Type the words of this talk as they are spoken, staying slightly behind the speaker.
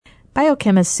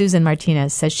Biochemist Susan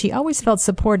Martinis says she always felt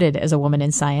supported as a woman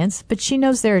in science, but she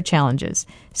knows there are challenges: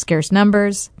 scarce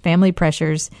numbers, family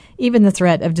pressures, even the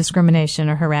threat of discrimination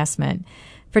or harassment.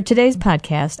 For today's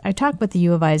podcast, I talked with the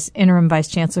U of I's interim vice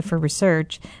chancellor for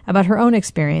research about her own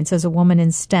experience as a woman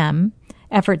in STEM,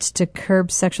 efforts to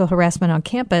curb sexual harassment on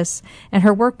campus, and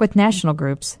her work with national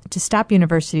groups to stop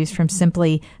universities from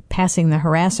simply passing the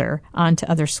harasser on to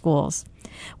other schools.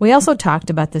 We also talked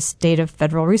about the state of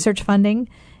federal research funding,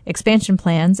 expansion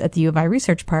plans at the U of I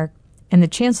Research Park, and the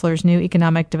Chancellor's new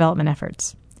economic development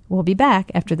efforts. We'll be back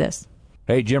after this.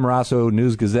 Hey, Jim Rosso,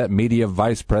 News-Gazette Media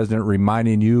Vice President,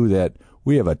 reminding you that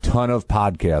we have a ton of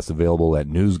podcasts available at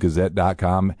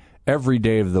News-Gazette.com every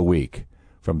day of the week.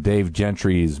 From Dave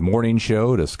Gentry's Morning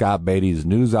Show to Scott Beatty's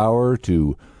News Hour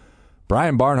to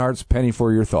Brian Barnhart's Penny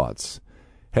for Your Thoughts.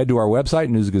 Head to our website,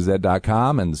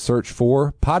 News-Gazette.com, and search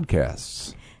for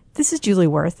podcasts. This is Julie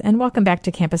Wurth, and welcome back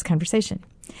to Campus Conversation.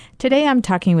 Today I'm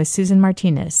talking with Susan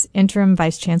Martinis, Interim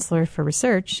Vice Chancellor for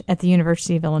Research at the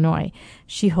University of Illinois.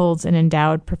 She holds an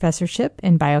endowed professorship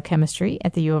in biochemistry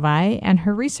at the U of I, and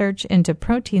her research into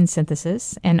protein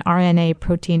synthesis and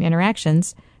RNA-protein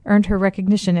interactions earned her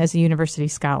recognition as a university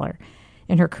scholar.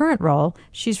 In her current role,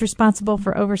 she's responsible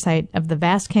for oversight of the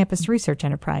vast campus research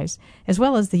enterprise, as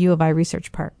well as the U of I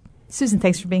Research Park. Susan,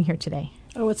 thanks for being here today.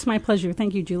 Oh, it's my pleasure.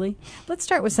 Thank you, Julie. Let's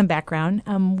start with some background.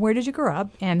 Where did you grow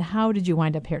up, and how did you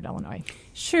wind up here at Illinois?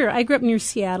 Sure. I grew up near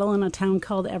Seattle in a town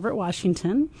called Everett,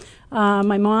 Washington.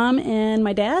 My mom and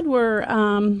my dad were,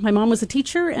 my mom was a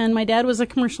teacher, and my dad was a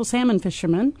commercial salmon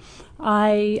fisherman.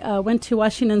 I went to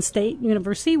Washington State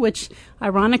University, which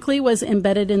ironically was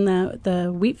embedded in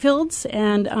the wheat fields,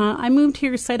 and I moved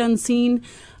here sight unseen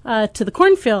to the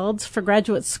cornfields for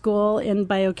graduate school in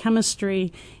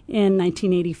biochemistry in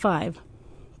 1985.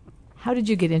 How did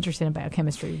you get interested in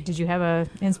biochemistry? Did you have an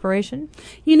inspiration?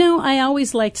 You know, I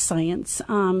always liked science.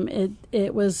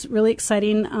 It was really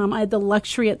exciting. I had the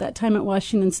luxury at that time at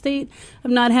Washington State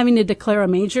of not having to declare a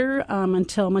major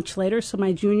until much later. So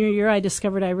my junior year, I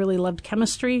discovered I really loved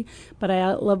chemistry, but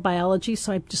I love biology,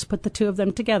 so I just put the two of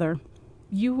them together.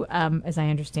 You, as I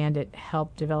understand it,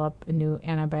 helped develop a new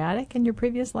antibiotic in your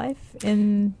previous life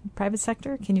in private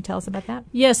sector. Can you tell us about that?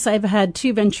 Yes, I've had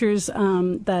two ventures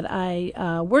that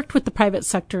I worked with the private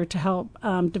sector to help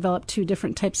develop two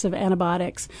different types of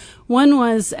antibiotics. One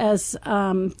was as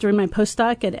during my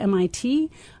postdoc at MIT.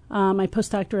 My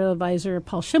postdoctoral advisor,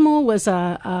 Paul Schimmel, was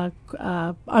a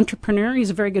entrepreneur.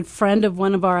 He's a very good friend of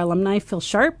one of our alumni, Phil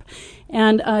Sharp.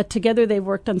 And together they've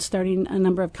worked on starting a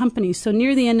number of companies. So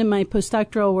near the end of my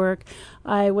postdoctoral work,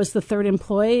 I was the third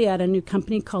employee at a new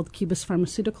company called Cubis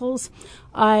Pharmaceuticals.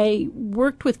 I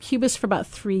worked with Cubis for about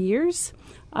 3 years.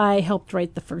 I helped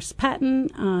write the first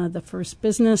patent, the first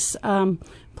business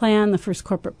plan, the first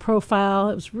corporate profile.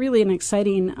 It was really an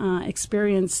exciting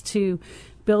experience to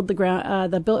build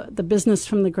the business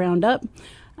from the ground up.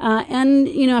 And,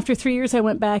 you know, after 3 years, I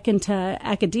went back into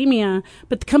academia,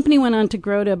 but the company went on to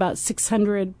grow to about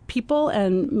 600 people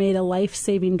and made a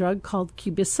life-saving drug called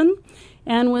Cubicin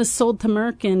and was sold to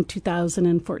Merck in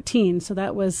 2014. So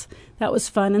that was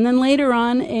fun. And then later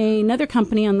on, another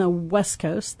company on the West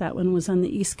Coast, that one was on the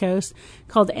East Coast,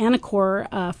 called Anacor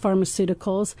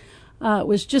Pharmaceuticals,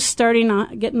 was just getting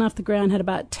off the ground, had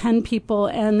about 10 people,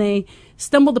 and they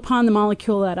stumbled upon the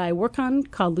molecule that I work on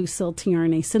called Lucille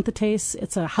tRNA synthetase.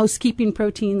 It's a housekeeping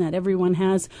protein that everyone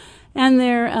has. And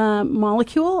their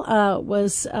molecule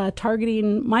was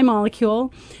targeting my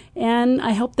molecule, and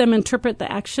I helped them interpret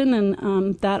the action,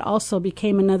 and that also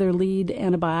became another lead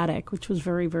antibiotic, which was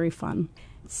very, very fun.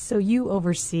 So you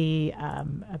oversee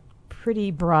a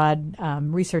pretty broad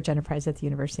research enterprise at the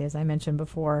university, as I mentioned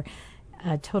before.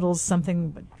 Totals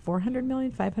something 400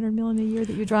 million, 500 million a year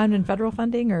that you draw in federal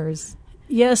funding, or is...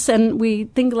 Yes, and we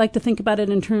like to think about it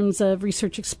in terms of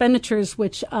research expenditures,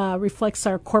 which reflects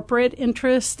our corporate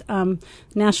interest,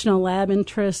 national lab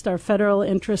interest, our federal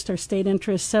interest, our state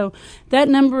interest. So that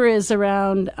number is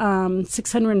around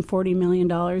 $640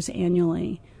 million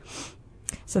annually.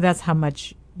 So that's how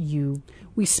much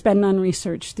we spend on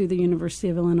research through the University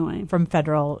of Illinois. Through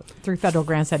federal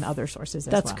grants and other sources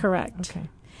as well. That's correct. Okay.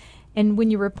 And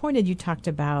when you were appointed, you talked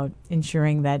about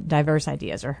ensuring that diverse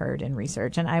ideas are heard in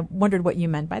research. And I wondered what you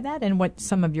meant by that and what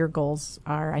some of your goals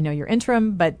are. I know you're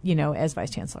interim, but, as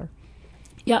Vice Chancellor.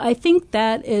 Yeah, I think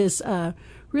that is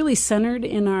really centered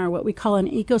in our what we call an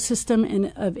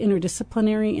ecosystem of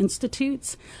interdisciplinary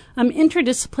institutes.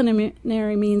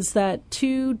 Interdisciplinary means that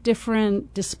two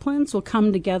different disciplines will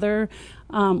come together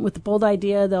with the bold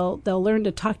idea. They'll learn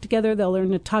to talk together. They'll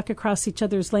learn to talk across each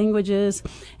other's languages,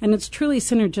 and it's truly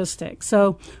synergistic.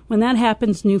 So when that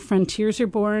happens, new frontiers are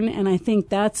born, and I think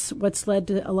that's what's led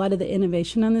to a lot of the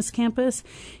innovation on this campus.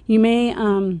 You may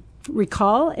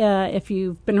recall, if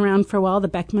you've been around for a while, the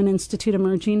Beckman Institute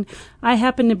emerging. I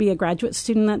happened to be a graduate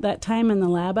student at that time, and the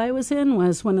lab I was in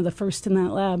was one of the first in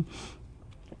that lab.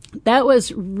 That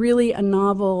was really a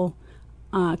novel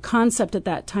concept at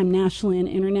that time, nationally and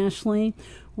internationally,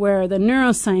 where the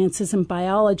neurosciences and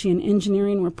biology and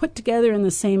engineering were put together in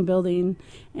the same building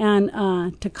and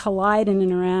to collide and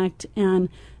interact. And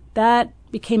that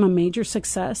became a major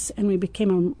success, and we became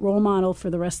a role model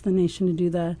for the rest of the nation to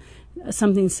do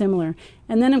something similar.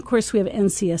 And then, of course, we have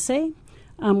NCSA,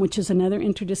 which is another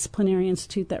interdisciplinary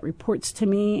institute that reports to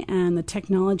me, and the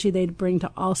technology they bring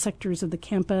to all sectors of the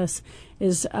campus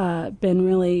has been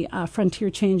really frontier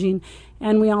changing.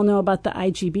 And we all know about the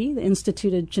IGB, the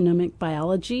Institute of Genomic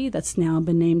Biology, that's now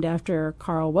been named after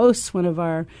Carl Woese, one of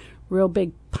our real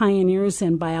big pioneers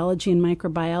in biology and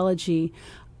microbiology.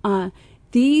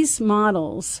 These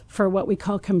models for what we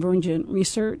call convergent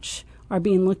research are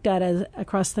being looked at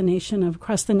across the nation,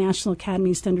 across the national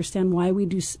academies, to understand why we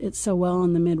do it so well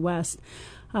in the Midwest.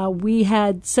 We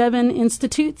had 7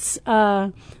 institutes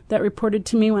that reported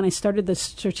to me when I started the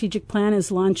strategic plan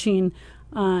as launching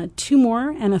 2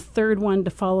 more and a third one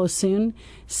to follow soon.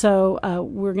 So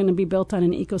we're going to be built on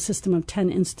an ecosystem of 10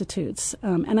 institutes.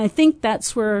 And I think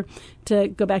that's where, to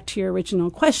go back to your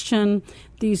original question,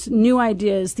 these new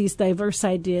ideas, these diverse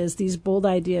ideas, these bold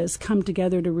ideas come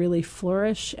together to really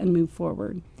flourish and move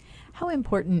forward. How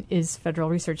important is federal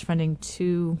research funding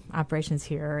to operations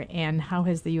here, and how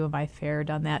has the U of I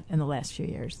fared on that in the last few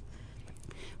years?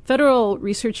 Federal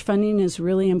research funding is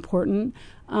really important.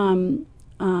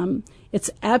 It's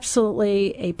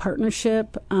absolutely a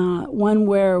partnership, one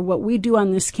where what we do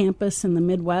on this campus in the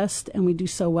Midwest, and we do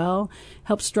so well,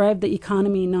 helps drive the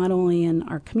economy not only in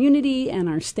our community and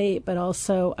our state, but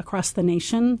also across the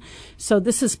nation. So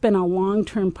this has been a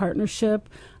long-term partnership.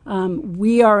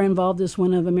 We are involved as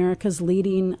one of America's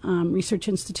leading research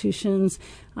institutions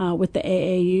with the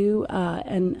AAU,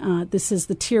 and this is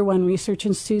the Tier 1 research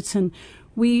institutes, and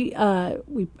we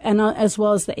as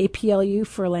well as the APLU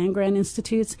for land-grant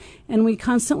institutes, and we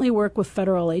constantly work with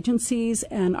federal agencies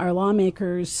and our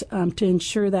lawmakers to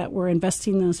ensure that we're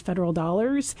investing those federal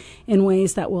dollars in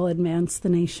ways that will advance the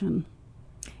nation.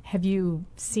 Have you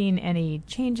seen any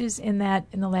changes in that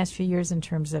in the last few years in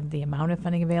terms of the amount of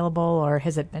funding available, or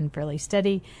has it been fairly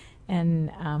steady?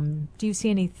 And do you see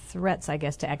any threats, I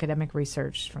guess, to academic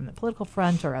research from the political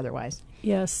front or otherwise?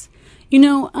 Yes.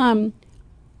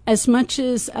 As much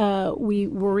as we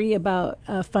worry about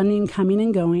funding coming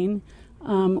and going,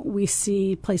 we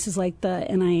see places like the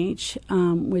NIH,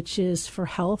 which is for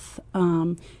health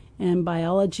and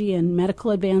biology and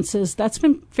medical advances. That's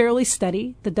been fairly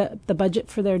steady. The budget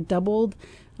for there doubled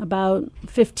about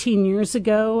 15 years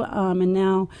ago, and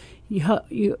now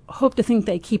you hope to think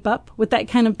they keep up with that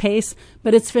kind of pace,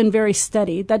 but it's been very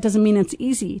steady. That doesn't mean it's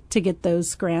easy to get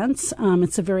those grants.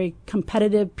 It's a very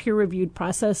competitive, peer-reviewed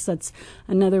process. That's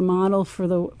another model for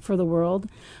the world.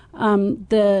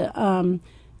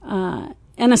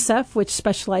 NSF, which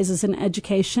specializes in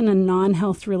education and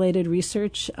non-health related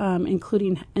research,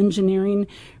 including engineering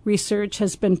research,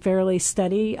 has been fairly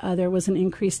steady. There was an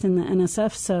increase in the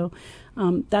NSF, so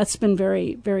that's been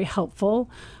very, very helpful.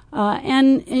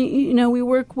 And we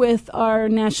work with our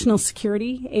national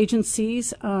security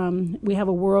agencies. We have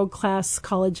a world-class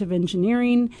College of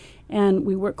Engineering, and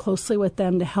we work closely with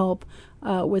them to help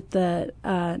with the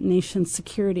nation's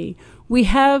security. We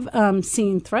have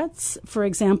seen threats. For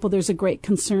example, there's a great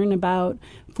concern about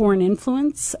foreign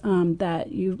influence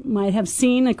that you might have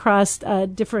seen across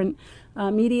different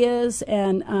medias,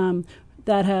 and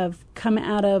that have come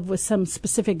out of with some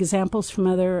specific examples from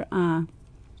other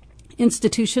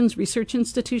institutions, research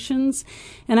institutions.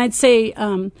 And I'd say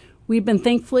we've been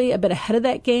thankfully a bit ahead of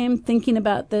that game thinking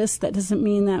about this. That doesn't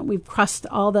mean that we've crossed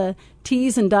all the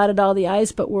T's and dotted all the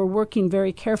I's, but we're working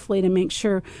very carefully to make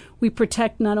sure we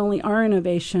protect not only our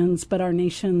innovations, but our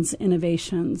nation's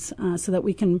innovations so that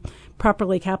we can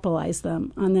properly capitalize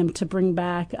on them to bring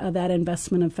back that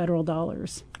investment of federal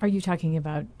dollars. Are you talking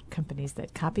about companies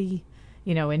that copy,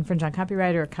 infringe on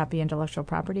copyright or copy intellectual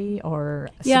property, or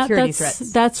security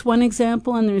threats? That's one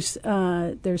example, and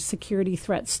there's security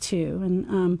threats too.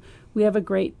 And we have a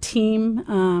great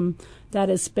team that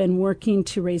has been working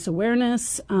to raise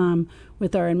awareness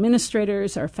with our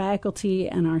administrators, our faculty,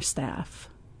 and our staff.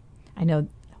 I know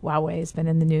Huawei has been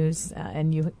in the news,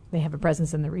 and they have a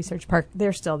presence in the research park.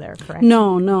 They're still there, correct?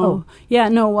 No. Oh. Yeah,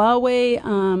 no, Huawei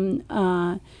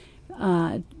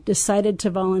decided to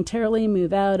voluntarily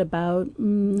move out about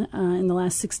in the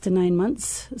last 6 to 9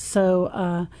 months.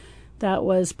 So that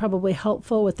was probably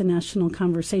helpful with the national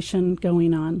conversation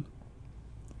going on.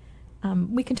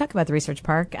 We can talk about the research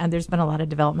park. There's been a lot of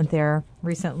development there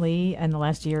recently in the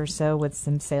last year or so with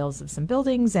some sales of some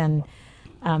buildings and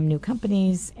new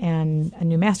companies and a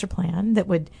new master plan that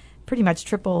would pretty much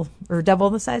triple or double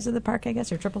the size of the park, I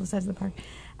guess, or triple the size of the park.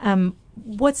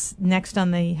 What's next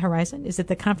on the horizon? Is it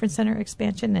the conference center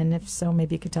expansion? And if so,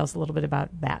 maybe you could tell us a little bit about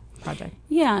that project.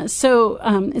 Yeah, so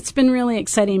it's been really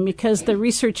exciting because the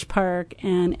research park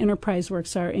and Enterprise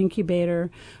Works, our incubator,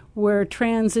 were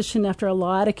transitioned after a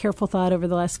lot of careful thought over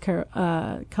the last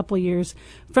couple of years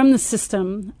from the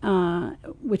system,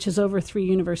 which is over 3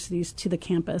 universities, to the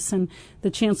campus. And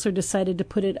the chancellor decided to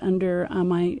put it under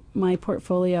my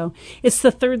portfolio. It's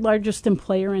the 3rd largest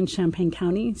employer in Champaign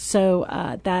County, so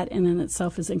that in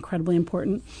itself is incredibly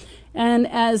important. And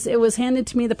as it was handed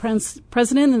to me, the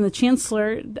president and the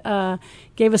chancellor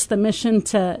gave us the mission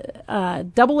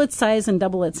to double its size and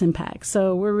double its impact.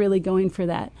 So we're really going for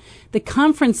that. The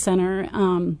conference center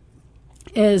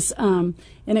is an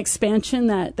expansion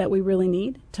that we really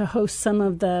need to host some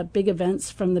of the big events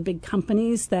from the big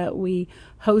companies that we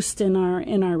host in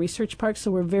our research park.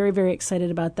 So we're very, very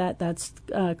excited about that. That's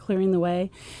clearing the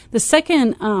way. The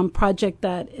second project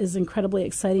that is incredibly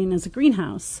exciting is a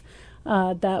greenhouse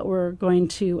that we're going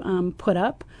to put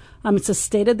up. It's a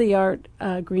state-of-the-art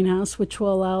greenhouse, which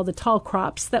will allow the tall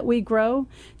crops that we grow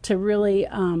to really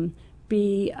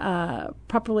be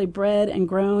properly bred and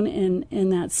grown in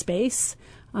that space,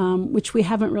 which we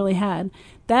haven't really had.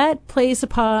 That plays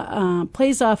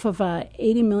off of a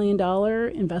 $80 million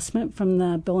investment from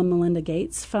the Bill and Melinda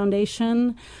Gates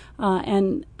Foundation,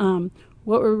 and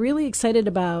what we're really excited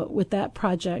about with that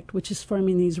project, which is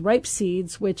forming these ripe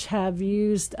seeds, which have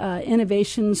used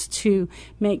innovations to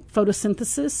make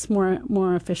photosynthesis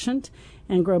more efficient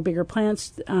and grow bigger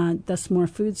plants, thus more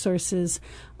food sources.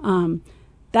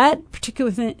 That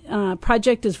particular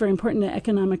project is very important to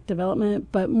economic development,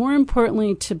 but more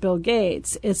importantly to Bill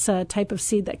Gates, it's a type of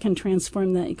seed that can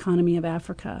transform the economy of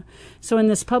Africa. So in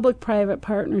this public-private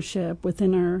partnership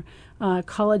within our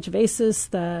College of ACES,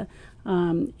 the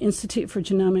Institute for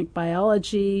Genomic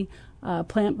Biology,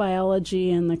 Plant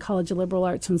Biology, and the College of Liberal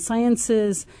Arts and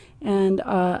Sciences, and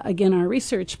again, our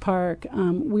research park,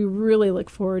 we really look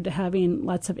forward to having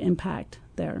lots of impact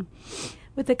there.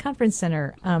 With the conference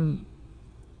center,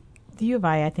 the U of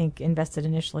I think, invested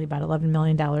initially about $11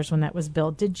 million when that was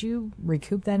built. Did you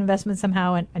recoup that investment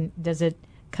somehow, and does it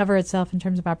cover itself in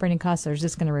terms of operating costs, or is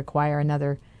this going to require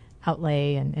another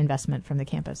outlay and investment from the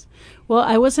campus? Well,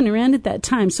 I wasn't around at that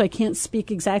time, so I can't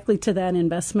speak exactly to that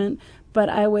investment, but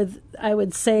I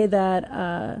would say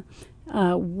that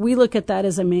we look at that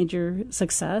as a major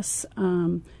success.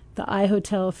 The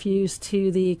iHotel fused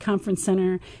to the conference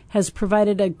center has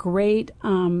provided a great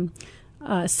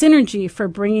synergy for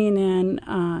bringing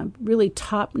in really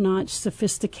top-notch,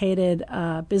 sophisticated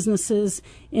businesses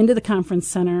into the conference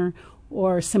center,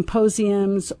 or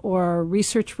symposiums or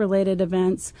research-related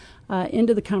events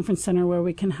into the conference center, where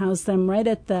we can house them right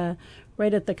at the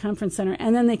conference center,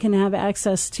 and then they can have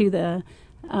access to the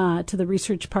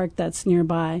research park that's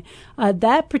nearby.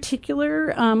 That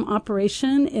particular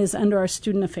operation is under our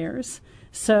student affairs,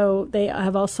 so they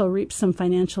have also reaped some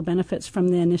financial benefits from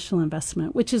the initial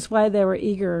investment, which is why they were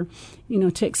eager,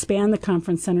 to expand the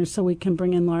conference center so we can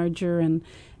bring in larger and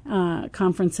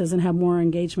conferences and have more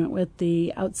engagement with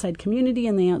the outside community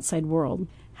and the outside world.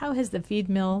 How has the feed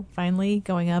mill finally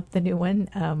going up, the new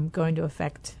one, going to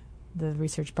affect the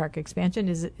research park expansion?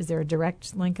 Is there a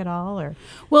direct link at all? Or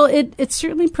well, it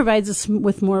certainly provides us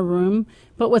with more room.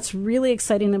 But what's really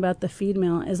exciting about the feed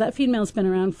mill is that feed mill has been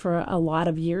around for a lot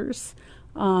of years.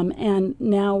 And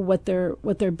now what they're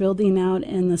building out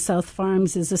in the South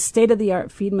Farms is a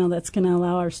state-of-the-art feed mill that's going to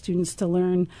allow our students to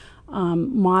learn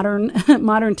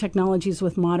modern technologies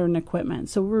with modern equipment.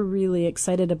 So we're really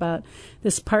excited about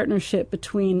this partnership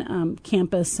between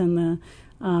campus and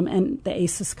the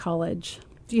ACES College.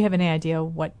 Do you have any idea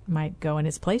what might go in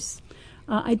its place?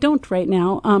 I don't right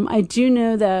now. I do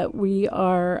know that we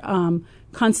are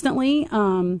constantly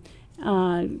going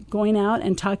out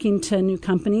and talking to new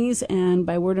companies, and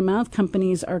by word of mouth,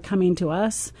 companies are coming to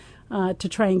us to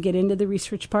try and get into the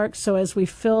research park. So as we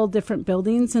fill different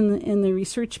buildings in the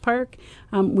research park,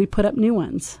 we put up new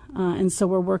ones. And so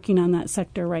we're working on that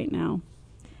sector right now.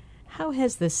 How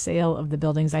has the sale of the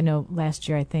buildings? I know last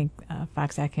year, I think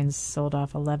Fox Atkins sold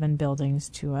off 11 buildings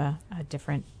to a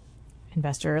different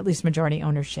investor, or at least majority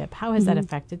ownership. How has that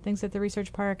affected things at the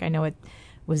research park? I know it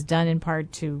was done in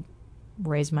part to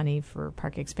raise money for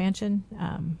park expansion,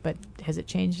 but has it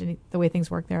changed the way things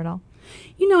work there at all?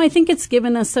 I think it's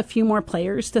given us a few more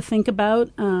players to think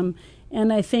about.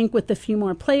 And I think with the few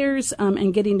more players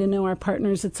and getting to know our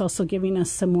partners, it's also giving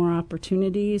us some more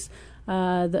opportunities.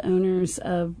 The owners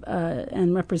of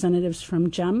and representatives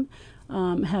from GEM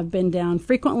have been down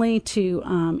frequently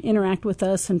to interact with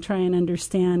us and try and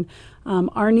understand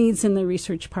our needs in the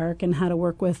research park and how to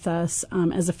work with us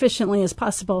as efficiently as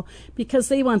possible, because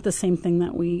they want the same thing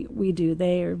that we do.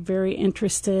 They are very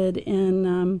interested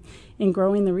in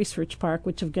growing the research park,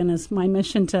 which again is my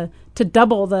mission to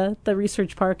double the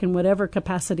research park in whatever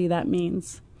capacity that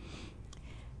means.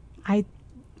 I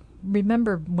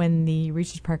remember when the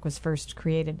research park was first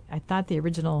created, I thought the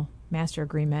original master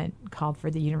agreement called for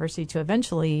the university to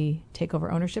eventually take over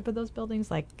ownership of those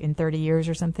buildings, like in 30 years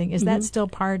or something. Is that still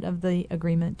part of the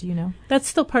agreement? Do you know? That's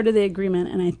still part of the agreement.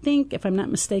 And I think, if I'm not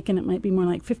mistaken, it might be more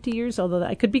like 50 years, although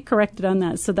I could be corrected on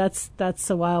that. So that's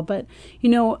a while. But,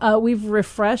 we've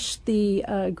refreshed the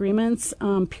agreements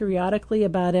periodically,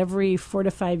 about every 4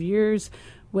 to 5 years,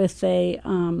 with a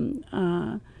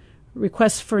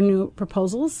request for new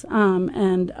proposals.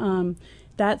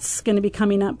 That's going to be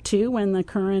coming up too when the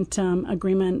current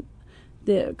agreement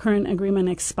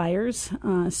expires.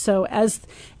 So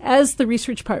as the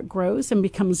research park grows and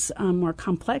becomes more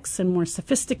complex and more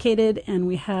sophisticated, and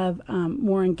we have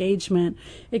more engagement,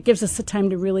 it gives us the time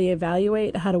to really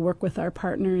evaluate how to work with our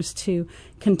partners to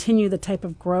continue the type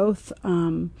of growth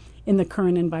in the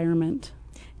current environment.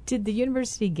 Did the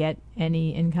university get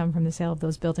any income from the sale of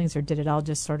those buildings, or did it all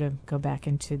just sort of go back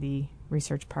into the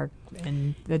research park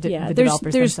and the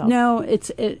developers themselves? No,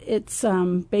 it's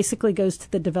basically goes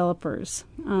to the developers,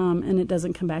 and it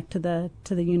doesn't come back to the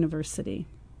university.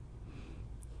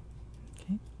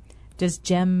 Okay. Does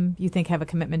GEM, you think, have a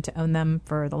commitment to own them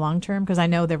for the long term? Because I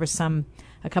know there was a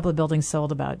couple of buildings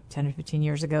sold about 10 or 15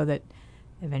 years ago that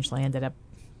eventually ended up,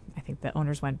 I think the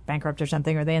owners went bankrupt or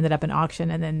something, or they ended up in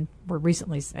auction, and then were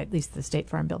recently, at least the State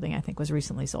Farm building, I think, was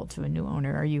recently sold to a new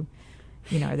owner. Are you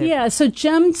Yeah, so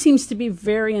GEM seems to be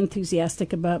very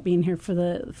enthusiastic about being here for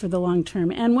the long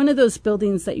term. And one of those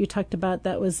buildings that you talked about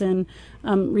that was in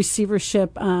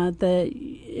receivership, the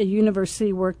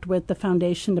university worked with the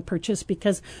foundation to purchase,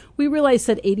 because we realized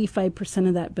that 85%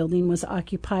 of that building was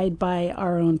occupied by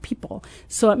our own people.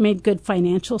 So it made good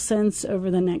financial sense over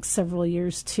the next several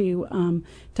years to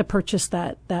purchase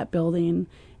that building.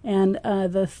 And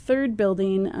the third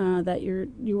building that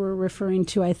you were referring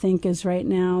to, I think, is right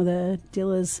now the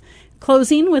deal is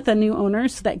closing with a new owner,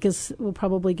 so that will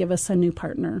probably give us a new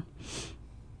partner.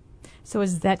 So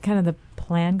is that kind of the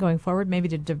plan going forward, maybe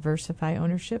to diversify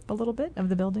ownership a little bit of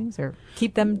the buildings, or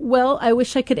keep them? Well, I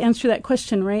wish I could answer that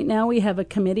question. Right now we have a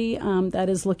committee that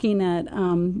is looking at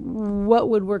what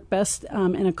would work best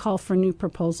in a call for new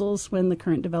proposals when the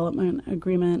current development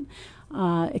agreement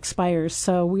expires.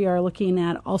 So we are looking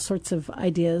at all sorts of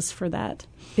ideas for that.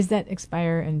 Is that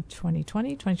expire in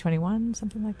 2020, 2021,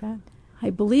 something like that? I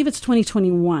believe it's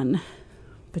 2021.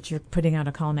 But you're putting out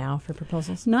a call now for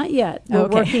proposals? Not yet.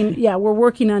 We're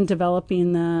working on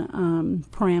developing the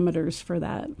parameters for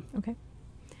that. Okay.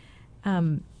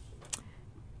 How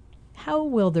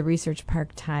will the research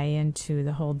park tie into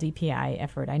the whole DPI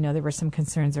effort? I know there were some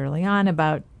concerns early on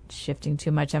about shifting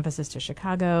too much emphasis to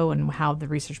Chicago and how the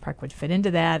research park would fit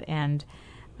into that. And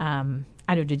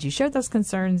did you share those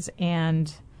concerns?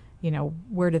 And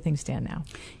where do things stand now?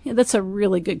 Yeah, that's a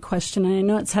really good question. And I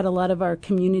know it's had a lot of our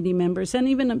community members and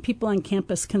even people on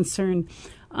campus concerned.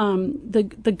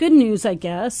 The good news, I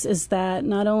guess, is that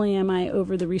not only am I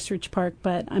over the research park,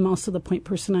 but I'm also the point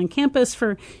person on campus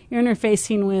for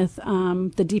interfacing with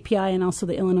the DPI and also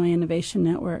the Illinois Innovation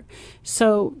Network.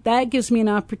 So that gives me an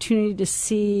opportunity to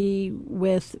see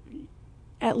with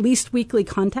at least weekly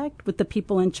contact with the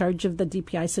people in charge of the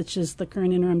DPI, such as the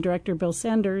current interim director, Bill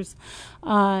Sanders.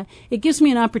 It gives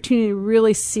me an opportunity to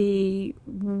really see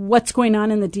what's going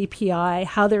on in the DPI,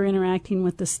 how they're interacting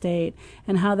with the state,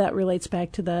 and how that relates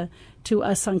back to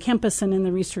us on campus and in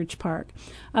the research park.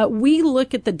 We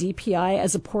look at the DPI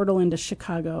as a portal into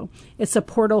Chicago. It's a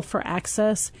portal for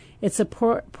access. It's a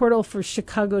portal for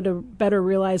Chicago to better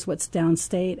realize what's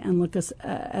downstate and look at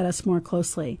us more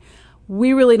closely.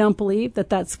 We really don't believe that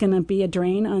that's going to be a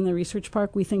drain on the research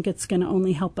park. We think it's going to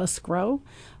only help us grow.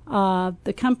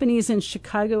 The companies in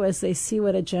Chicago, as they see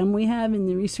what a gem we have in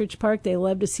the research park, they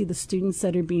love to see the students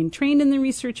that are being trained in the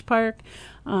research park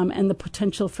and the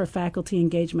potential for faculty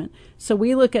engagement. So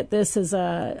we look at this as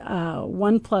a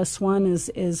 1 + 1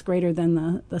 is greater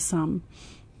than the sum.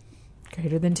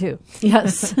 Greater than 2.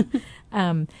 Yes.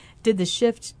 Did the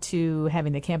shift to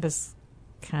having the campus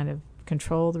kind of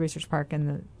control the research park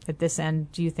and at this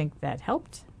end, do you think that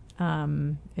helped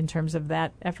in terms of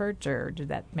that effort, or did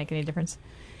that make any difference?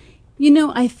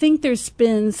 I think there's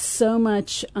been so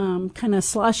much kind of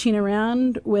sloshing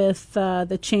around with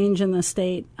the change in the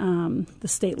state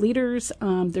leaders.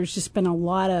 There's just been a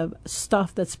lot of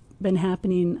stuff that's been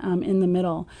happening in the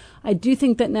middle. I do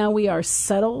think that now we are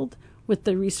settled with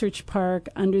the research park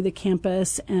under the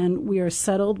campus, and we are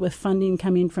settled with funding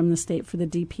coming from the state for the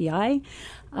DPI.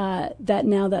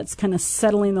 That's kind of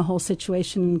settling the whole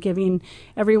situation and giving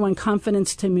everyone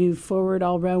confidence to move forward,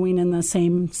 all rowing in the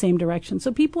same direction.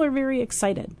 So people are very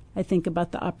excited, I think,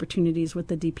 about the opportunities with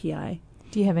the DPI.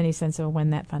 Do you have any sense of when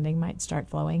that funding might start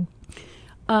flowing?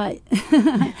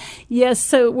 Yes,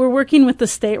 so we're working with the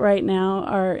state right now.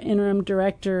 Our interim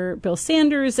director, Bill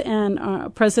Sanders,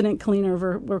 and President Colleen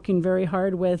are working very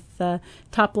hard with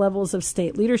top levels of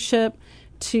state leadership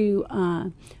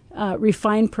to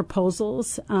refine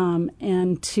proposals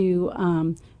and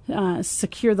to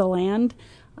secure the land,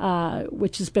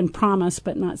 which has been promised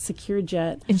but not secured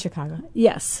yet. In Chicago?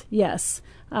 Yes.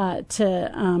 And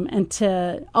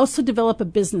to also develop a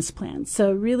business plan.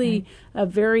 So really a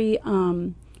very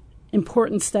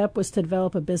important step was to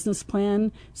develop a business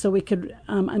plan so we could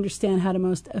understand how to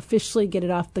most efficiently get it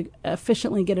off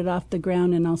the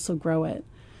ground and also grow it.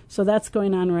 So that's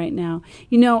going on right now.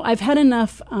 I've had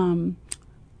enough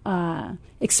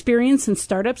experience in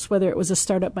startups, whether it was a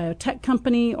startup biotech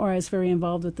company or I was very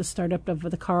involved with the startup of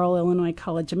the Carle, Illinois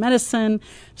College of Medicine,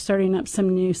 starting up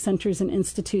some new centers and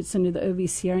institutes under the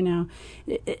OVCR now.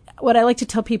 What I like to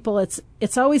tell people,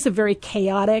 it's always a very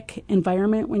chaotic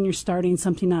environment when you're starting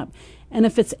something up. And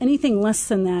if it's anything less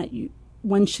than that,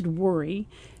 one should worry,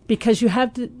 because you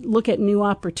have to look at new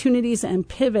opportunities and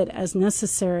pivot as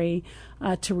necessary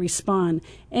to respond.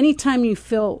 Anytime you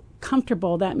feel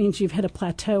comfortable, that means you've hit a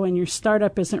plateau and your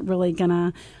startup isn't really going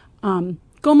to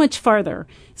go much farther.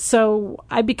 So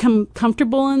I become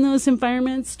comfortable in those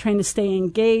environments, trying to stay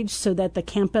engaged so that the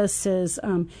campus is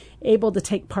able to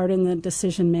take part in the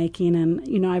decision making.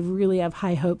 And, I really have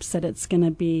high hopes that it's going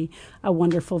to be a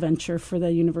wonderful venture for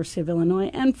the University of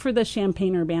Illinois and for the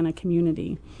Champaign-Urbana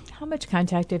community. How much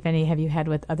contact, if any, have you had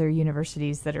with other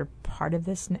universities that are part of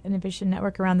this innovation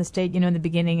network around the state? In the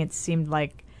beginning it seemed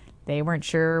like they weren't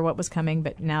sure what was coming,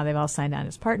 but now they've all signed on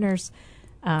as partners.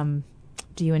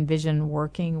 Do you envision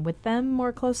working with them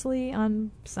more closely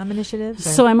on some initiatives?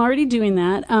 So I'm already doing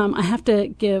that. I have to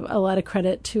give a lot of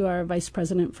credit to our Vice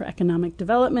President for Economic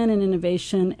Development and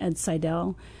Innovation, Ed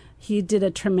Seidel. He did a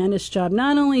tremendous job,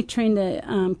 not only trying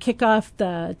to kick off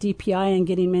the DPI and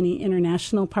getting many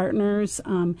international partners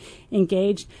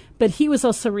engaged, but he was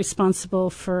also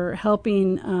responsible for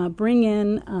helping bring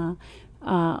in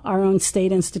our own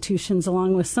state institutions,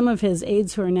 along with some of his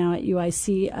aides who are now at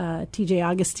UIC, T.J.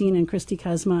 Augustine and Christy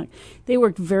Kosmuk. They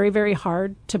worked very, very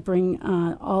hard to bring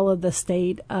all of the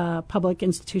state public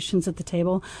institutions at the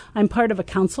table. I'm part of a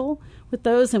council with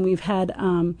those, and we've had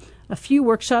a few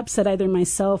workshops that either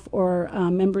myself or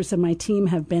members of my team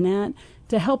have been at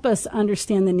to help us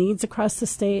understand the needs across the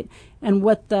state and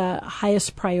what the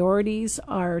highest priorities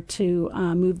are to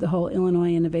move the whole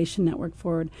Illinois Innovation Network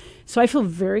forward. So I feel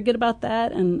very good about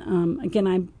that. And again,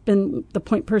 I've been the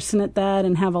point person at that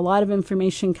and have a lot of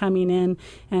information coming in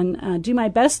and do my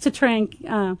best to try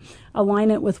and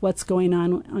align it with what's going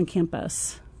on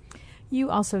campus. You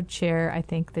also chair, I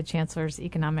think, the Chancellor's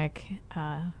Economic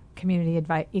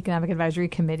Advisory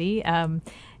Committee.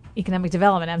 Economic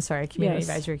Development, Community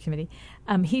Advisory Committee.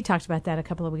 He talked about that a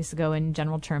couple of weeks ago in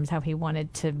general terms, how he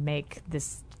wanted to make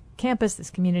this campus, this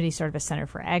community, sort of a center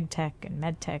for ag tech and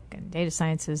med tech and data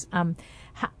sciences.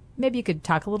 Maybe you could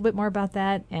talk a little bit more about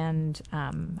that and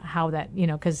how that,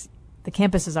 because the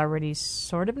campus is already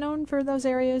sort of known for those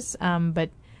areas, but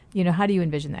how do you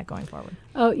envision that going forward?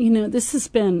 Oh, this has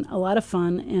been a lot of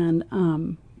fun,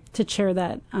 and to chair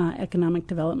that Economic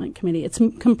Development Committee. It's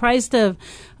comprised of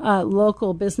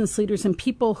local business leaders and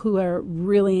people who are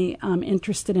really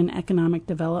interested in economic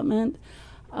development.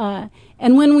 And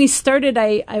when we started,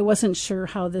 I wasn't sure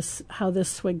how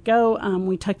this would go.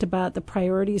 We talked about the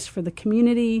priorities for the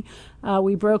community.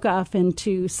 We broke off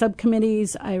into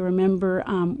subcommittees. I remember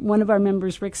one of our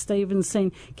members, Rick Stevens,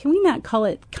 saying, "Can we not call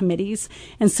it committees?"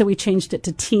 And so we changed it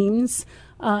to teams.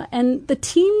 And the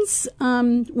teams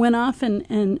went off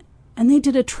and they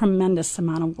did a tremendous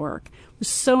amount of work. I was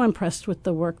so impressed with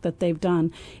the work that they've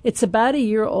done. It's about a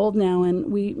year old now,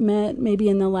 and we met maybe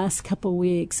in the last couple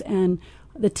weeks, and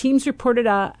the teams reported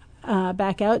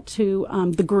back out to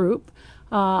the group.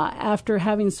 after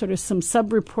having sort of some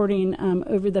sub-reporting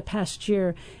over the past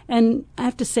year. And I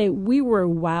have to say, we were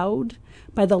wowed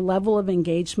by the level of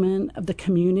engagement of the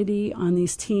community on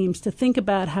these teams to think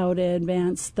about how to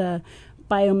advance the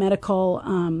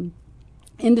biomedical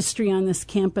industry on this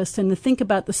campus, and to think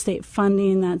about the state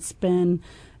funding that's been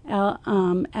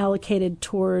allocated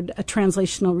toward a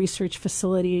translational research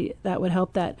facility that would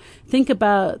help that. Think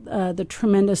about the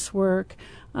tremendous work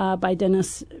by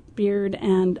Dennis Beard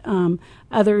and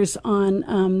others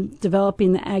on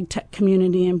developing the ag tech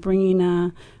community and bringing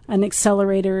an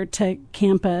accelerator to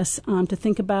campus, to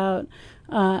think about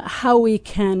how we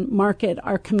can market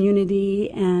our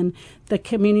community, and the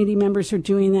community members are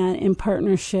doing that in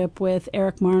partnership with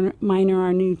Eric Miner,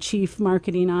 our new chief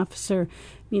marketing officer.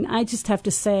 I mean, I just have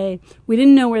to say, we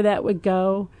didn't know where that would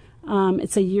go.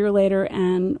 It's a year later,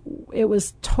 and it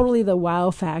was totally the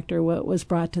wow factor, what was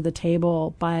brought to the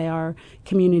table by our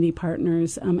community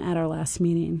partners at our last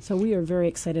meeting. So we are very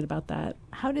excited about that.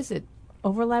 How does it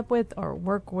overlap with or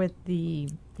work with the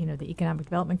Economic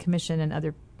Development Commission and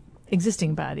other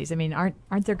existing bodies? I mean,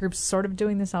 aren't there groups sort of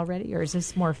doing this already, or is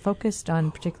this more focused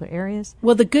on particular areas?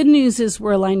 Well, the good news is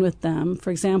we're aligned with them. For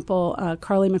example,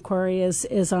 Carly McQuarrie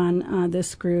is on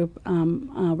this group.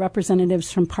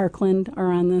 Representatives from Parkland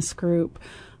are on this group,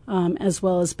 as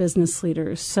well as business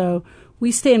leaders. So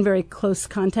we stay in very close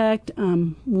contact.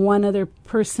 One other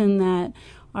person that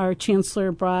our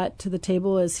chancellor brought to the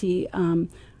table is he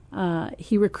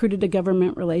recruited a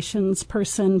government relations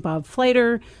person, Bob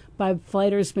Fleiter. Bob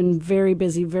Fleiter's been very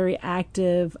busy, very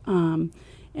active, and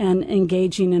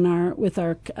engaging with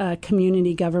our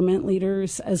community government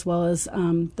leaders as well as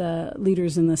the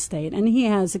leaders in the state. And he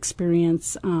has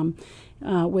experience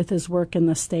with his work in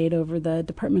the state over the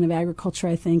Department of Agriculture,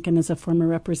 I think, and as a former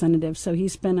representative. So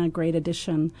he's been a great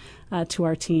addition to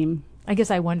our team. I guess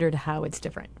I wondered how it's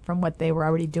different from what they were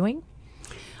already doing.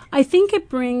 I think it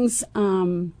brings,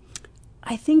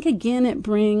 it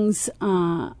brings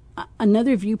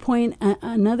another viewpoint,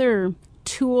 another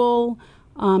tool,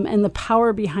 and the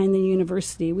power behind the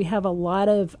university. We have a lot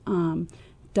of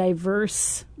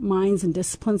diverse minds and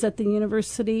disciplines at the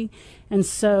university, and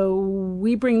so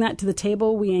we bring that to the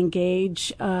table. We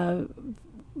engage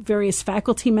various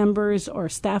faculty members or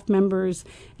staff members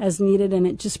as needed, and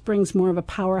it just brings more of a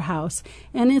powerhouse.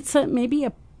 And it's maybe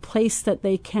a place that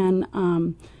they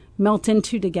can melt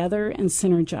into together and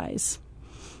synergize.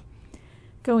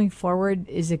 Going forward,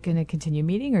 is it going to continue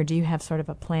meeting, or do you have sort of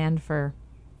a plan for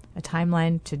a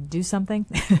timeline to do something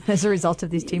as a result of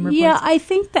these team reports? Yeah, I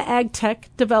think the ag tech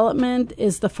development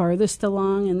is the farthest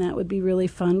along, and that would be really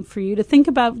fun for you to think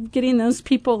about getting those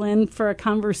people in for a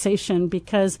conversation,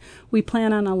 because we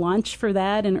plan on a launch for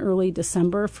that in early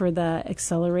December for the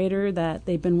accelerator that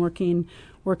they've been working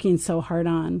so hard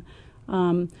on.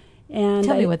 And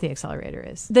tell me what the accelerator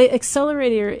is. The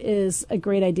accelerator is a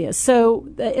great idea. So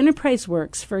the Enterprise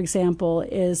Works, for example,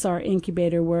 is our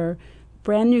incubator where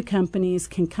brand new companies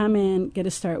can come in, get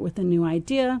a start with a new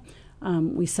idea.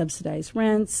 We subsidize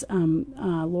rents.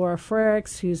 Laura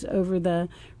Frericks, who's over the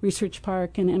Research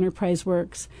Park and Enterprise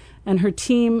Works, and her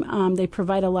team, they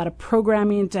provide a lot of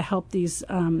programming to help these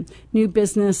new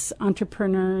business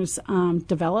entrepreneurs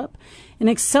develop. An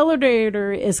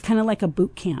accelerator is kind of like a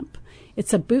boot camp.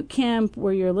 It's a boot camp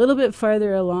where you're a little bit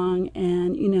farther along,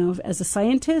 and, as a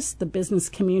scientist, the business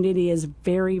community is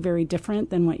very, very different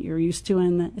than what you're used to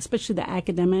especially the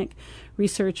academic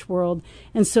research world.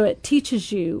 And so it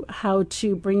teaches you how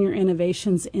to bring your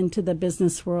innovations into the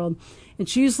business world.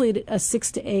 It's usually a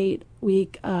 6 to 8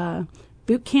 week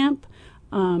boot camp.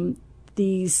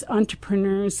 These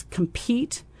entrepreneurs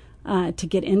compete to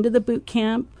get into the boot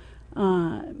camp.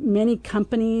 Many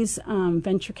companies,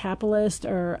 venture capitalists,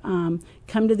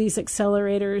 come to these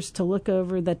accelerators to look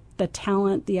over the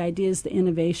talent, the ideas, the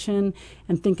innovation,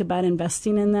 and think about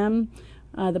investing in them.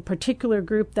 The particular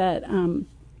group that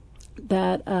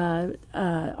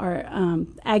our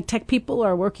ag tech people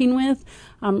are working with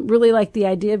really like the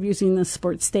idea of using the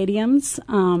sports stadiums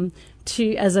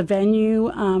as a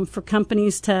venue for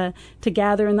companies to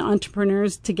gather and the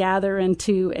entrepreneurs to gather and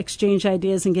to exchange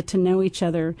ideas and get to know each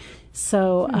other.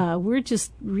 So we're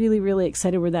just really, really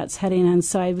excited where that's heading. And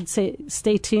so I would say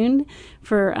stay tuned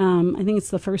for, I think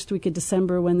it's the first week of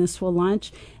December when this will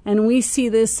launch. And we see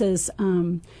this as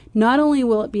not only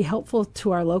will it be helpful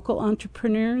to our local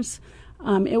entrepreneurs,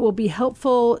 it will be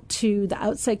helpful to the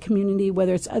outside community,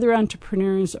 whether it's other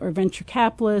entrepreneurs or venture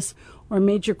capitalists or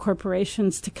major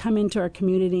corporations, to come into our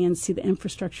community and see the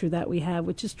infrastructure that we have,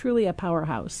 which is truly a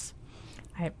powerhouse.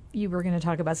 You were going to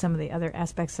talk about some of the other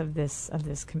aspects of the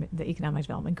Economic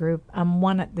Development Group.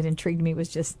 One that intrigued me was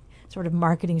just sort of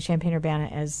marketing Champaign-Urbana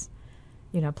as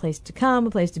a place to come, a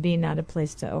place to be, not a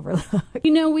place to overlook.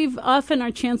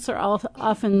 Our chancellor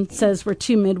often says we're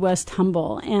too Midwest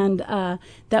humble, and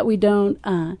that we don't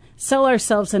sell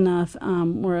ourselves enough.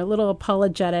 We're a little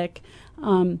apologetic.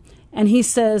 And he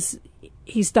says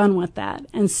he's done with that.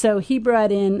 And so he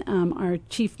brought in our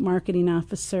chief marketing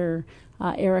officer,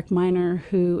 Eric Miner,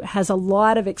 who has a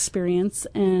lot of experience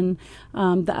in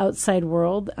the outside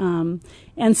world.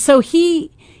 And so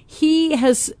he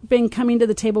has been coming to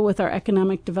the table with our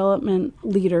economic development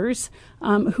leaders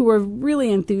who are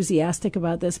really enthusiastic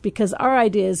about this, because our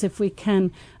idea is if we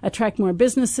can attract more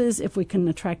businesses, if we can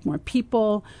attract more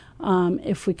people,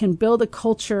 if we can build a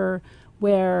culture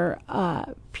where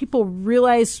people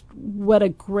realize what a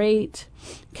great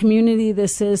community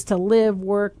this is to live,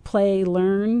 work, play,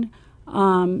 learn,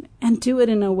 and do it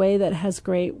in a way that has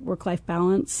great work-life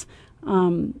balance,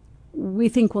 we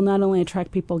think will not only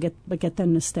attract people but get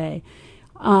them to stay.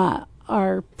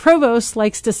 Our provost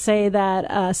likes to say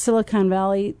that Silicon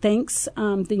Valley thanks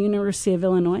the University of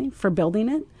Illinois for building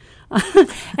it.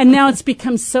 And now it's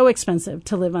become so expensive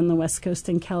to live on the West Coast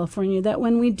in California that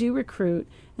when we do recruit,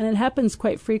 and it happens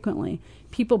quite frequently,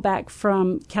 people back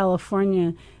from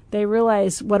California, they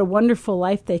realize what a wonderful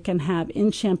life they can have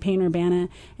in Champaign-Urbana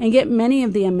and get many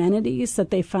of the amenities that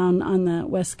they found on the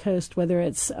West Coast, whether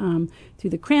it's through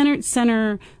the Krannert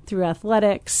Center, through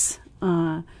athletics,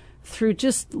 through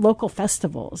just local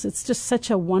festivals. It's just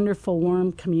such a wonderful,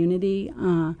 warm community,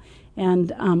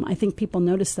 and I think people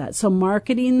notice that. So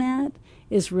marketing that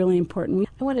is really important.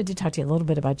 I wanted to talk to you a little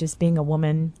bit about just being a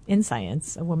woman in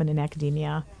science, a woman in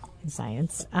academia in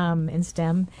science, in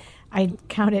STEM. I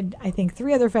counted, I think,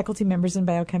 3 other faculty members in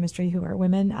biochemistry who are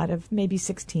women out of maybe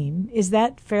 16. Is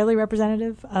that fairly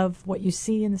representative of what you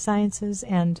see in the sciences?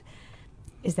 And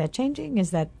is that changing?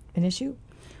 Is that an issue?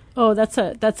 Oh, that's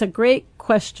a great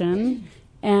question,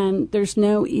 and there's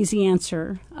no easy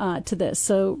answer to this.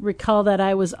 So recall that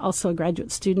I was also a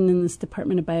graduate student in this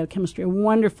department of biochemistry, a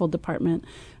wonderful department,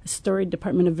 a storied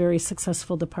department, a very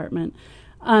successful department.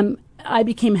 I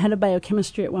became head of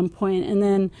biochemistry at one point, and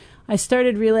then I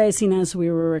started realizing as we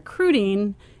were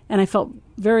recruiting, and I felt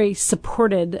very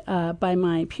supported by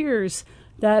my peers,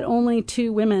 that only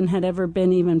 2 women had ever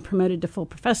been even promoted to full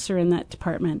professor in that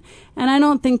department. And I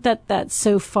don't think that that's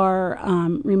so far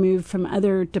removed from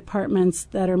other departments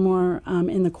that are more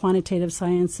in the quantitative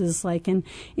sciences, like in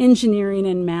engineering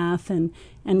and math and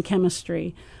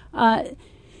chemistry.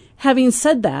 Having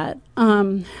said that,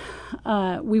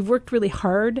 we've worked really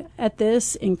hard at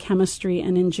this in chemistry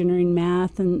and engineering,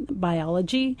 math and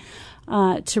biology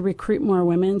to recruit more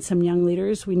women, some young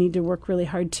leaders. We need to work really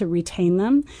hard to retain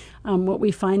them. What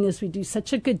we find is we do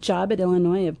such a good job at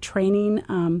Illinois of training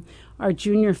our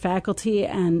junior faculty,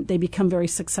 and they become very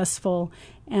successful,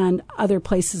 and other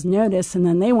places notice, and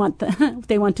then they want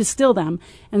to steal them.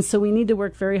 And so we need to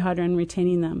work very hard on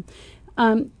retaining them.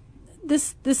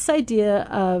 This idea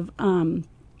of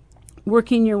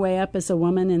working your way up as a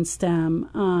woman in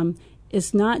STEM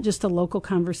is not just a local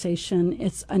conversation,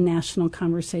 it's a national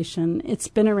conversation. It's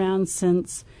been around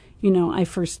since, I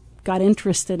first got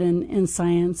interested in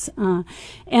science.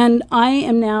 And I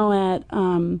am now at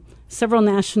several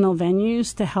national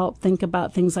venues to help think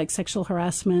about things like sexual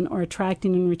harassment or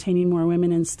attracting and retaining more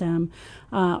women in STEM.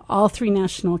 All 3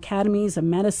 national academies of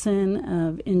medicine,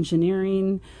 of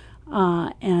engineering,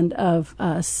 and of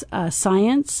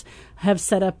science have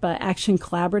set up an action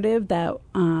collaborative that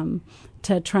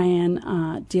to try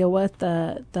and deal with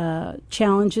the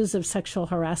challenges of sexual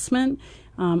harassment.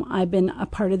 I've been a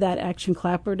part of that action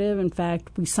collaborative. In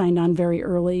fact, we signed on very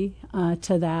early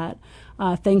to that,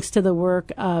 thanks to the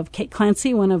work of Kate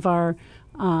Clancy, one of our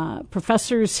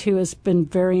professors who has been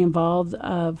very involved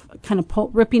of kind of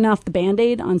ripping off the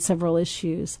Band-Aid on several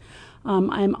issues.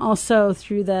 I'm also,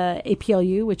 through the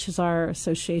APLU, which is our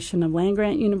Association of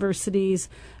Land-Grant Universities,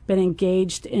 been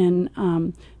engaged in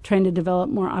trying to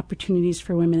develop more opportunities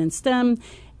for women in STEM.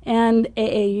 And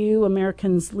AAU,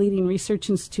 America's Leading Research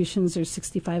Institutions, there's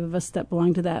 65 of us that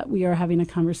belong to that. We are having a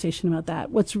conversation about that.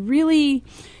 What's really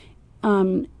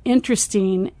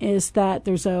interesting is that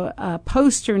there's a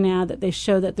poster now that they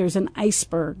show that there's an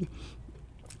iceberg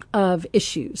of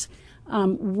issues.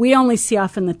 We only see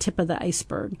often the tip of the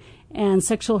iceberg. And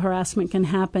sexual harassment can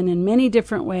happen in many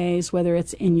different ways, whether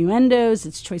it's innuendos,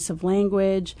 it's choice of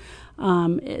language,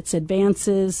 it's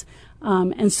advances.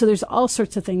 And so there's all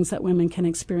sorts of things that women can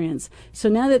experience. So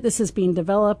now that this is being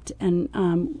developed and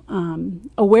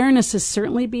awareness is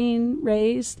certainly being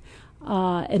raised,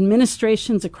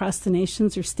 administrations across the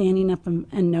nations are standing up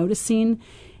and noticing,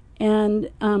 and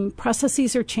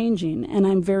processes are changing. And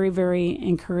I'm very, very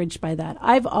encouraged by that.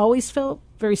 I've always felt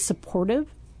very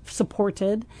supportive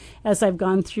supported as I've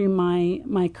gone through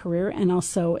my career, and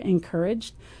also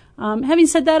encouraged. Having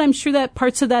said that, I'm sure that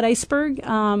parts of that iceberg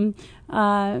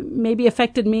maybe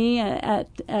affected me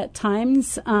at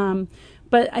times.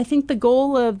 But I think the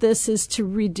goal of this is to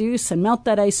reduce and melt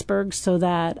that iceberg so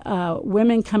that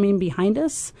women coming behind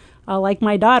us, like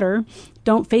my daughter,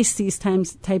 don't face these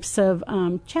types of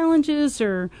challenges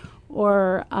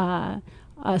or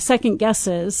second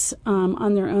guesses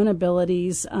on their own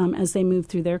abilities as they move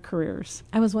through their careers.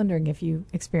 I was wondering if you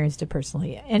experienced it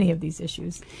personally, any of these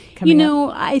issues You coming know,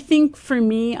 up. I think for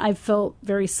me, I felt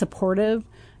very supported.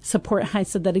 I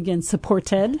said that again,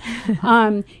 supported.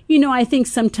 I think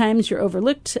sometimes you're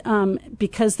overlooked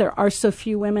because there are so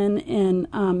few women in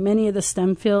many of the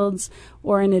STEM fields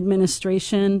or in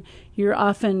administration. You're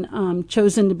often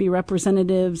chosen to be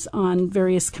representatives on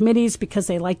various committees because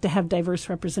they like to have diverse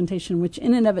representation, which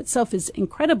in and of itself is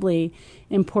incredibly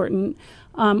important.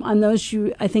 On those,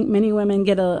 I think many women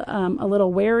get a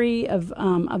little wary of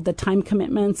the time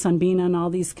commitments on being on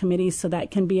all these committees, so that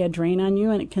can be a drain on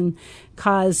you, and it can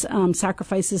cause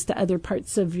sacrifices to other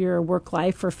parts of your work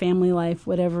life or family life,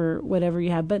 whatever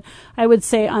you have. But I would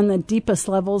say on the deepest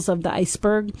levels of the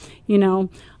iceberg,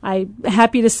 I'm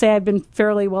happy to say I've been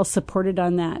fairly well supported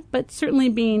on that. But certainly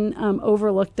being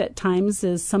overlooked at times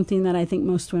is something that I think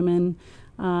most women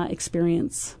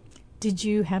experience. Did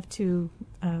you have to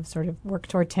sort of work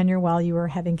toward tenure while you were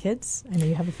having kids? I know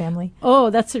you have a family.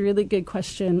 Oh, that's a really good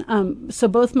question. So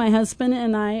both my husband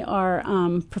and I are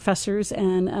professors,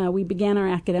 and we began our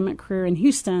academic career in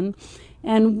Houston.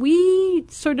 And we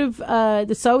sort of,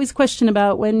 there's always a question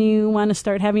about when you want to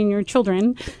start having your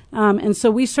children. And so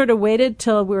we sort of waited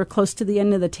till we were close to the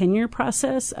end of the tenure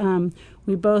process.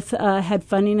 We both had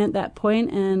funding at that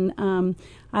point, and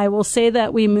I will say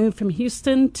that we moved from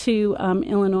Houston to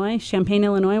Illinois, Champaign,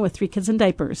 Illinois, with 3 kids in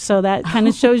diapers. So that kind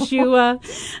of shows you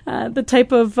the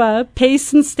type of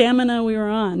pace and stamina we were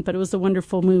on. But it was a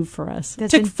wonderful move for us.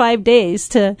 It took 5 days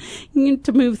to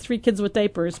move 3 kids with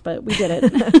diapers, but we did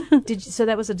it. So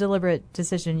that was a deliberate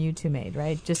decision you two made,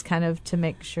 right? Just kind of to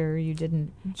make sure you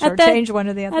didn't shortchange one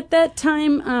or the other? At that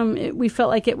time, we felt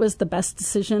like it was the best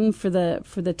decision for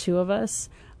the two of us.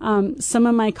 Some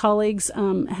of my colleagues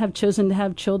have chosen to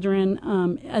have children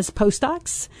as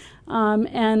postdocs,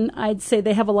 and I'd say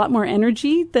they have a lot more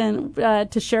energy than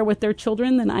to share with their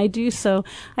children than I do. So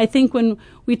I think when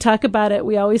we talk about it,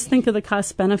 we always think of the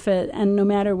cost benefit, and no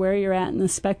matter where you're at in the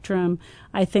spectrum,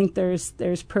 I think there's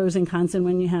pros and cons in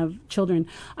when you have children.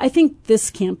 I think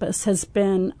this campus has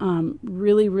been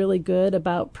really, really good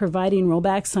about providing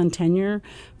rollbacks on tenure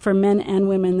for men and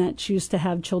women that choose to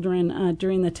have children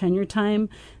during the tenure time.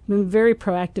 Been very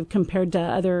proactive compared to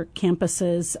other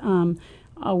campuses.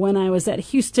 When I was at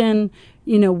Houston,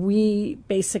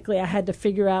 I had to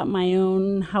figure out my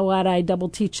own how would I double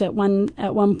teach at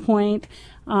one point.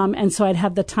 And so I'd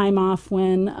have the time off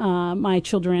when my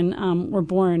children were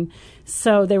born.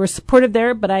 So they were supportive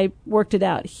there, but I worked it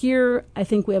out. Here, I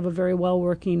think we have a very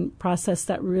well-working process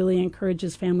that really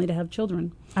encourages family to have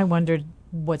children. I wondered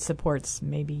what supports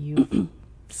maybe you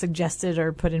suggested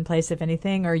or put in place, if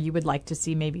anything, or you would like to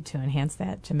see maybe to enhance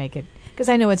that, to make it, because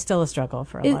I know it's still a struggle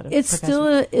for a lot of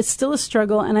professors. It's still a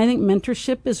struggle, and I think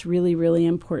mentorship is really, really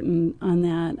important on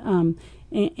that.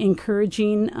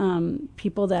 Encouraging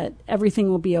people that everything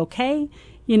will be okay.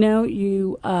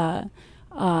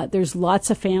 There's lots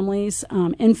of families.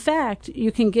 In fact,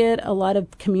 you can get a lot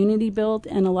of community built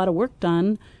and a lot of work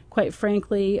done, quite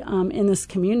frankly, in this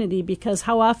community, because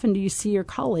how often do you see your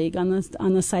colleague on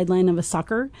the sideline of a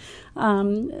soccer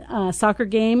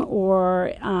game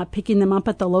or picking them up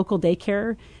at the local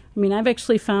daycare? I mean, I've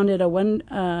actually found it a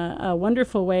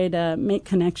wonderful way to make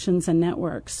connections and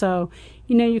network. So,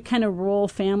 you kind of roll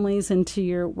families into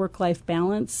your work-life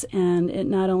balance, and it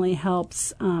not only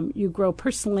helps you grow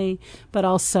personally, but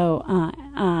also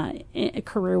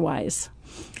career-wise.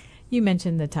 You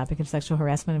mentioned the topic of sexual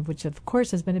harassment, which, of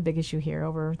course, has been a big issue here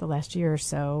over the last year or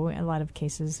so. A lot of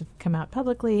cases have come out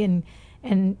publicly, and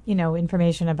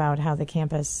information about how the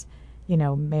campus,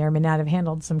 may or may not have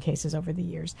handled some cases over the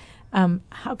years.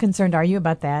 How concerned are you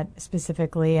about that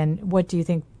specifically, and what do you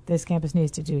think this campus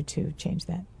needs to do to change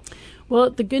that? Well,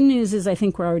 the good news is I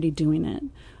think we're already doing it.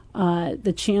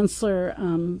 The chancellor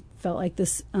felt like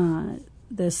this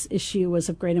issue was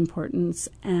of great importance,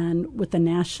 and with the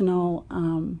national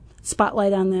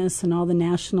spotlight on this and all the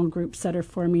national groups that are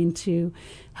forming to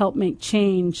help make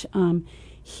change,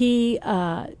 he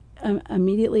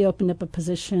immediately opened up a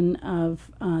position of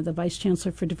the Vice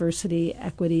Chancellor for Diversity,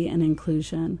 Equity, and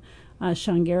Inclusion.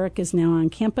 Sean Garrick is now on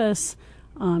campus.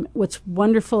 What's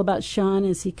wonderful about Sean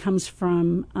is he comes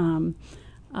from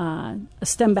a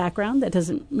STEM background. That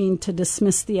doesn't mean to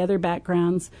dismiss the other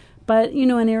backgrounds, but,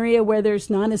 an area where there's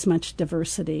not as much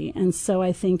diversity. And so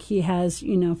I think he has,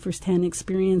 firsthand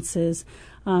experiences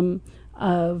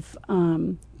of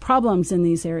problems in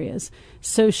these areas.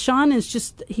 So Sean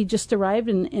he just arrived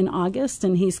in August,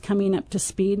 and he's coming up to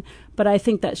speed. But I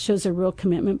think that shows a real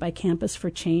commitment by campus for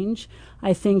change.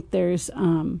 I think there's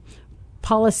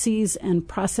policies and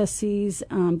processes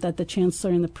that the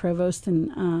chancellor and the provost,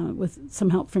 and with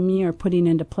some help from me, are putting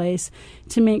into place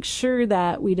to make sure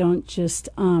that we don't just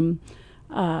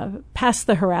pass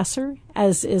the harasser,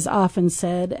 as is often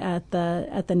said at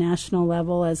the national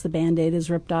level, as the Band-Aid is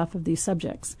ripped off of these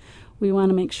subjects. We want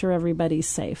to make sure everybody's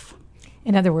safe.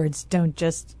 In other words, don't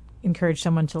just encourage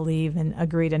someone to leave and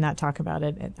agree to not talk about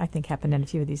it. It, I think, happened in a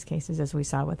few of these cases, as we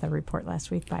saw with a report last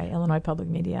week by Illinois Public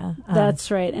Media. That's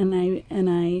right, and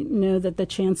I know that the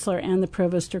chancellor and the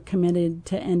provost are committed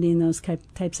to ending those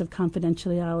types of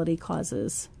confidentiality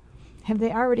clauses. Have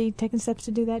they already taken steps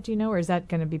to do that, do you know, or is that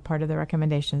going to be part of the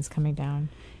recommendations coming down?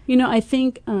 I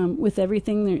think with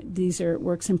everything, these are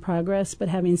works in progress. But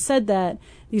having said that,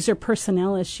 these are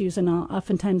personnel issues, and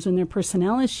oftentimes when they're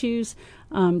personnel issues,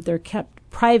 they're kept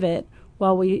private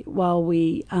while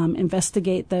we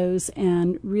investigate those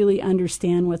and really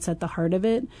understand what's at the heart of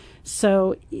it.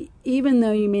 So even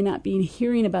though you may not be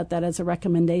hearing about that as a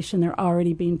recommendation, they're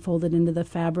already being folded into the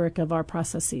fabric of our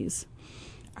processes.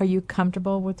 Are you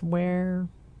comfortable with where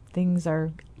things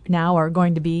are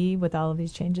going to be with all of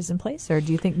these changes in place, or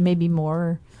do you think maybe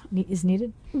more is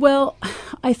needed? Well,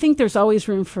 I think there's always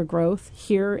room for growth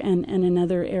here and in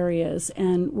other areas,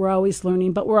 and we're always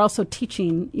learning, but we're also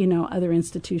teaching, other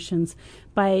institutions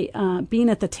by being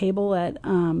at the table at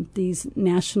these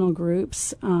national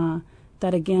groups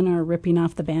that, again, are ripping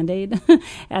off the Band-Aid,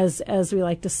 as we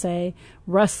like to say,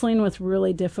 wrestling with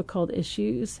really difficult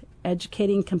issues,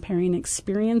 educating, comparing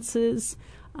experiences.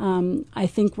 I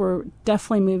think we're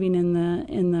definitely moving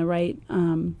in the right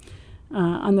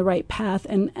on the right path,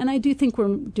 and I do think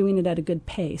we're doing it at a good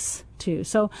pace too.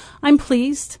 So I'm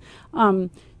pleased.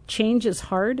 Change is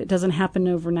hard; it doesn't happen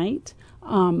overnight,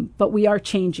 but we are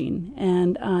changing,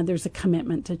 and there's a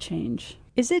commitment to change.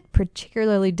 Is it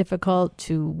particularly difficult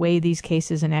to weigh these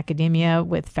cases in academia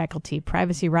with faculty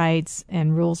privacy rights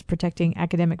and rules protecting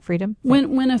academic freedom?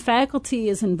 When a faculty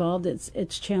is involved,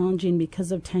 it's challenging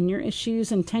because of tenure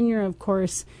issues, and tenure, of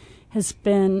course, has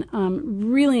been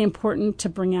really important to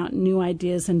bring out new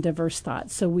ideas and diverse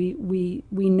thoughts. So we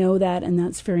know that, and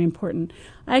that's very important.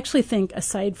 I actually think,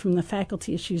 aside from the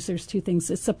faculty issues, there's two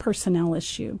things. It's a personnel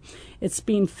issue. It's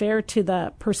being fair to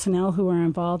the personnel who are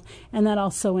involved, and that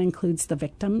also includes the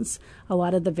victims. A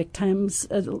lot of the victims,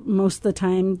 most of the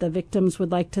time, the victims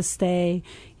would like to stay,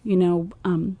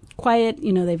 quiet.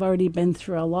 They've already been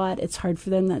through a lot. It's hard for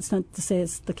them. That's not to say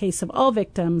it's the case of all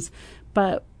victims,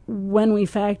 but when we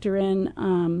factor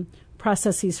in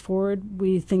processes forward,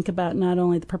 we think about not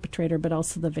only the perpetrator but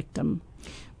also the victim.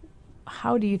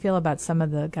 How do you feel about some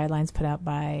of the guidelines put out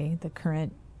by the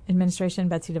current administration,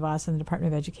 Betsy DeVos, and the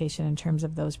Department of Education in terms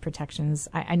of those protections?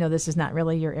 I know this is not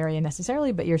really your area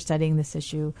necessarily, but you're studying this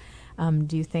issue.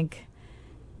 Do you think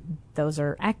those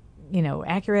are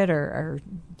accurate or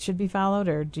should be followed,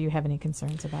 or do you have any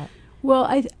concerns about? Well,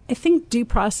 I think due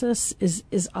process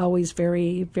is always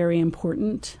very, very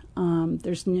important.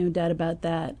 There's no doubt about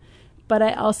that. But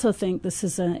I also think this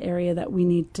is an area that we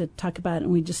need to talk about,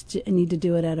 and we just need to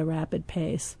do it at a rapid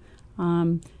pace.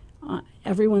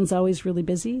 Everyone's always really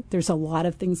busy. There's a lot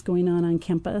of things going on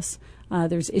campus.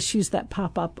 There's issues that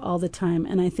pop up all the time.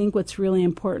 And I think what's really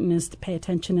important is to pay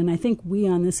attention. And I think we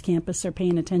on this campus are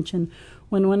paying attention.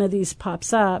 When one of these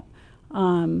pops up,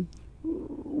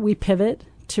 we pivot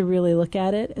to really look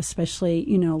at it, especially,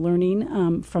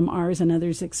 learning from ours and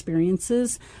others'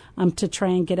 experiences, to try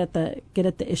and get at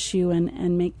the issue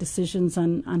and make decisions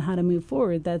on how to move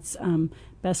forward. That's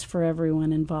best for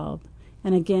everyone involved.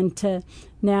 And again, to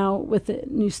now with a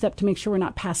new step to make sure we're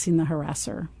not passing the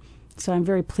harasser. So I'm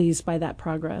very pleased by that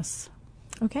progress.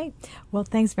 Okay. Well,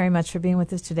 thanks very much for being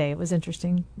with us today. It was an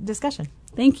interesting discussion.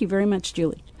 Thank you very much,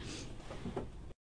 Julie.